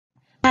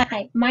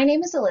Hi, my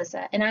name is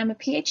Alyssa, and I'm a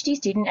PhD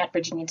student at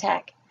Virginia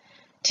Tech.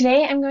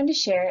 Today, I'm going to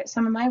share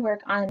some of my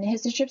work on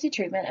histotripsy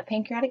treatment of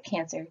pancreatic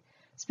cancer,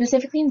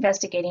 specifically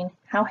investigating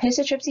how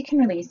histotripsy can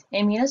release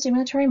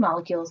immunostimulatory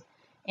molecules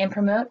and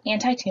promote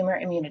anti-tumor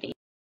immunity.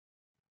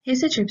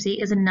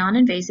 Histotripsy is a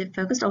non-invasive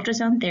focused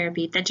ultrasound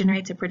therapy that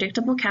generates a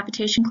predictable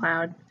cavitation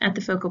cloud at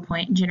the focal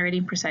point,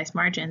 generating precise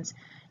margins.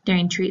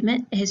 During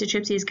treatment,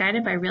 histotripsy is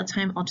guided by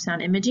real-time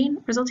ultrasound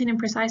imaging, resulting in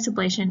precise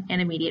ablation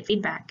and immediate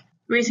feedback.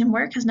 Recent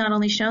work has not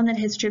only shown that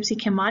histotripsy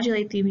can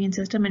modulate the immune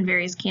system in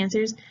various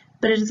cancers,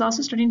 but it is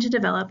also starting to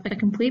develop a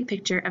complete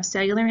picture of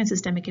cellular and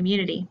systemic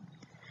immunity.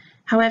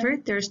 However,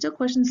 there are still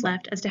questions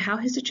left as to how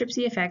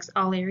histotripsy affects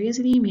all areas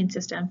of the immune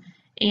system,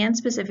 and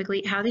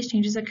specifically how these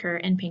changes occur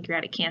in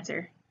pancreatic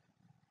cancer.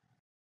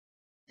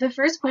 The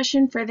first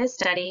question for this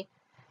study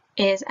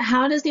is,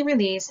 how does the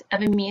release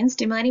of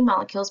immune-stimulating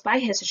molecules by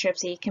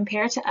histotripsy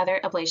compare to other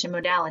ablation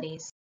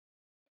modalities?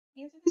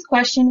 To answer this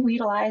question, we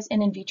utilize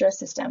an in vitro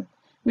system.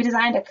 We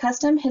designed a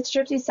custom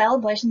histotripsy cell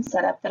ablation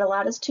setup that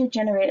allowed us to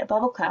generate a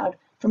bubble cloud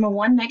from a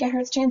 1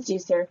 MHz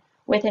transducer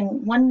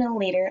within 1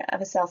 milliliter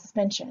of a cell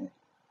suspension.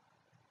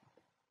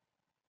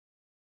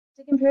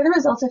 To compare the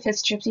results of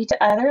histotripsy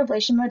to other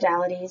ablation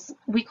modalities,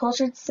 we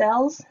cultured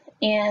cells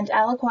and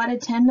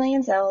aliquoted 10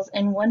 million cells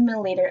in 1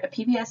 milliliter of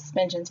PBS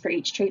suspensions for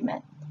each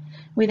treatment.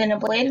 We then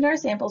ablated our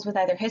samples with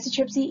either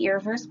histotripsy,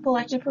 irreversible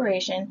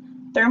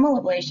electroporation,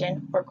 thermal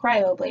ablation, or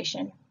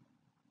cryoablation.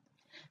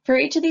 For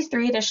each of these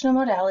three additional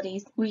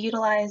modalities, we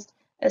utilized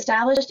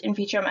established in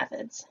vitro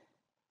methods.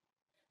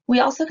 We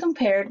also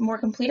compared more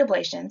complete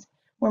ablations,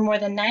 where more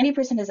than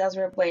 90% of cells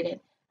were ablated,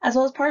 as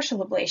well as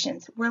partial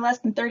ablations, where less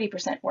than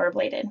 30% were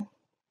ablated.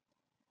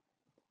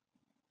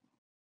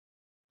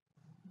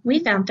 We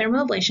found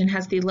thermal ablation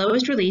has the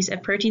lowest release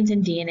of proteins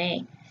and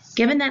DNA.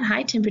 Given that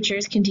high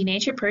temperatures can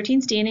denature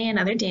proteins, DNA, and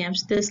other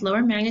damps, this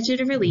lower magnitude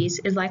of release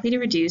is likely to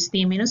reduce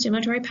the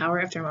immunostimulatory power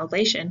of thermal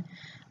ablation.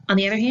 On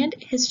the other hand,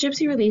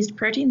 histotripsy released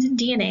proteins and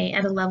DNA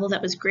at a level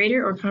that was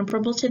greater or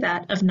comparable to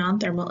that of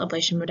non-thermal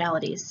ablation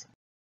modalities.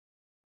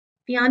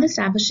 Beyond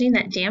establishing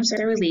that damps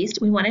are released,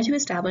 we wanted to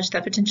establish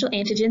that potential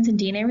antigens and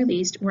DNA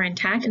released were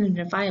intact and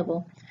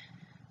identifiable.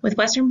 With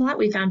Western blot,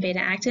 we found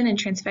beta-actin and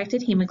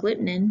transfected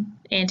hemagglutinin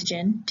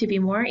antigen to be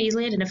more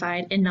easily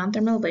identified in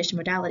non-thermal ablation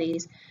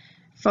modalities.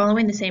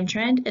 Following the same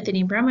trend,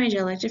 athenium bromide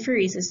gel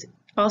electrophoresis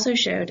also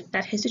showed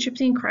that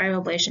histotripsy and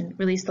cryoablation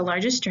released the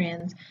largest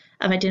strands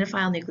of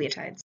identifiable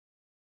nucleotides.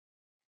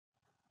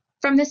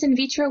 From this in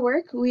vitro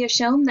work, we have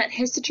shown that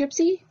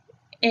histotripsy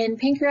in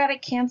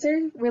pancreatic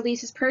cancer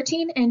releases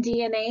protein and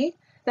DNA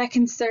that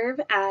can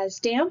serve as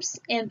damps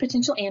and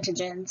potential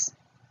antigens.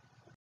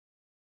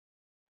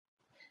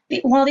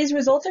 While these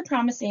results are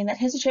promising that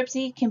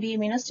histotripsy can be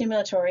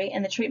immunostimulatory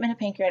in the treatment of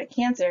pancreatic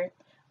cancer,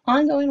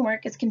 ongoing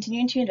work is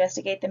continuing to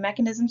investigate the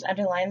mechanisms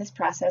underlying this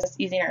process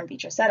using our in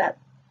vitro setup.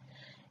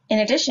 In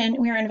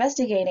addition, we are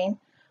investigating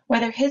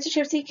whether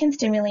histotripsy can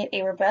stimulate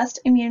a robust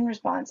immune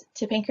response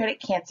to pancreatic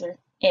cancer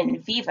in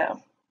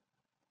vivo.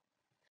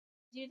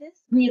 To do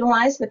this, we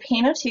utilized the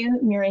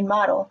PANO2 murine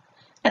model.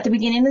 At the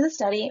beginning of the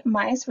study,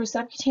 mice were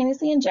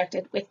subcutaneously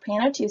injected with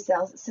PANO2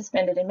 cells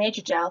suspended in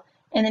Matrigel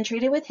and then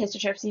treated with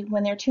histotripsy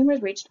when their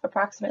tumors reached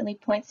approximately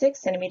 0.6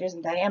 centimeters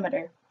in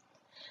diameter.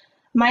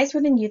 Mice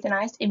were then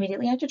euthanized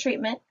immediately after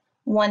treatment,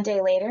 1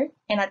 day later,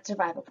 and at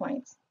survival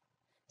points.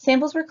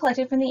 Samples were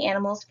collected from the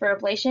animals for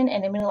ablation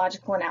and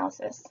immunological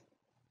analysis.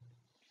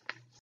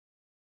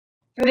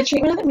 For the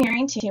treatment of the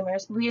murine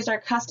tumors, we used our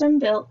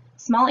custom-built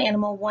small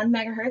animal 1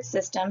 MHz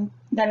system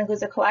that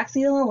includes a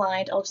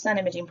coaxial-aligned ultrasound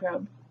imaging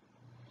probe.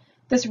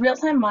 This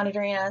real-time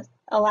monitoring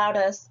allowed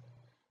us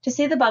to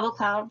see the bubble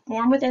cloud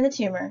form within the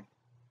tumor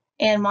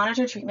and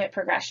monitor treatment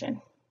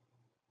progression.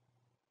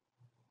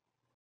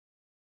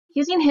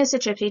 Using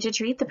histotripsy to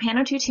treat the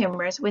PANO2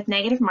 tumors with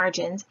negative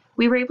margins,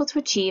 we were able to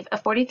achieve a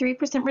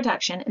 43%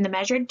 reduction in the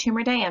measured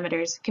tumor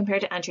diameters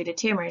compared to untreated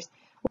tumors,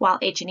 while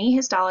H&E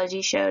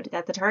histology showed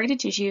that the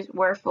targeted tissues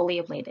were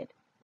fully ablated.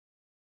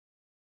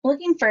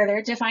 Looking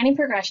further, defining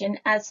progression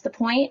as the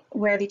point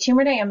where the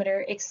tumor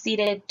diameter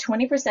exceeded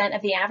 20%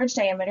 of the average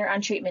diameter on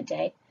treatment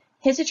day,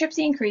 histotripsy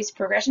increased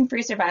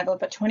progression-free survival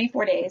by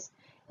 24 days,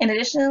 and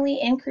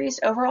additionally increased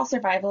overall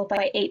survival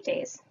by 8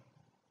 days.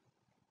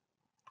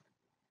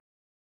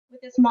 With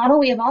this model,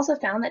 we have also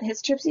found that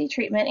histotripsy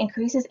treatment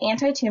increases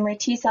anti-tumor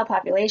T cell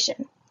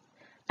population.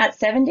 At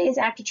 7 days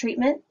after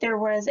treatment, there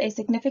was a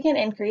significant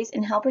increase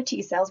in helper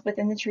T cells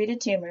within the treated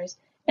tumors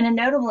and a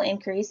notable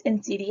increase in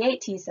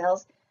CD8 T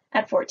cells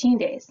at 14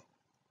 days.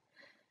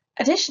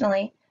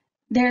 Additionally,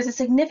 there is a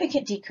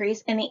significant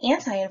decrease in the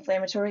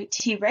anti-inflammatory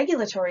T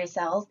regulatory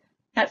cells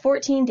at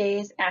 14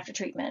 days after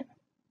treatment.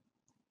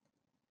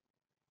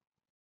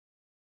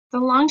 The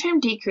long-term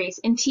decrease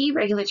in T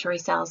regulatory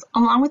cells,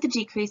 along with the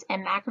decrease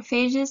in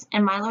macrophages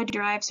and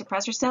myeloid-derived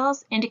suppressor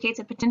cells, indicates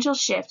a potential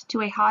shift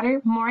to a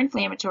hotter, more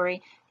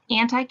inflammatory,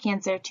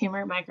 anti-cancer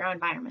tumor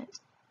microenvironment.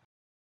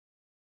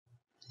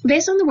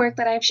 Based on the work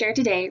that I have shared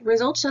today,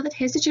 results show that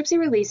histotripsy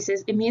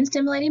releases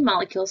immune-stimulating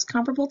molecules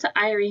comparable to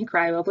IRE and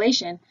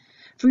cryoablation.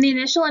 From the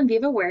initial in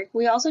vivo work,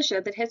 we also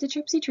showed that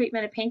histotripsy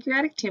treatment of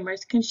pancreatic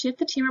tumors can shift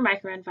the tumor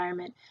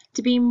microenvironment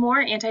to be more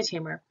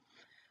anti-tumor.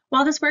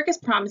 While this work is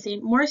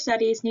promising, more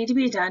studies need to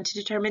be done to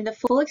determine the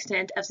full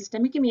extent of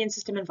systemic immune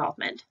system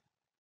involvement.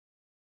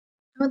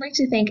 I would like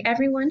to thank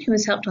everyone who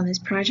has helped on this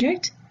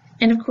project,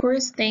 and of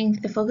course,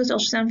 thank the Focused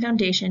Ultrasound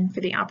Foundation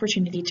for the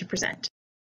opportunity to present.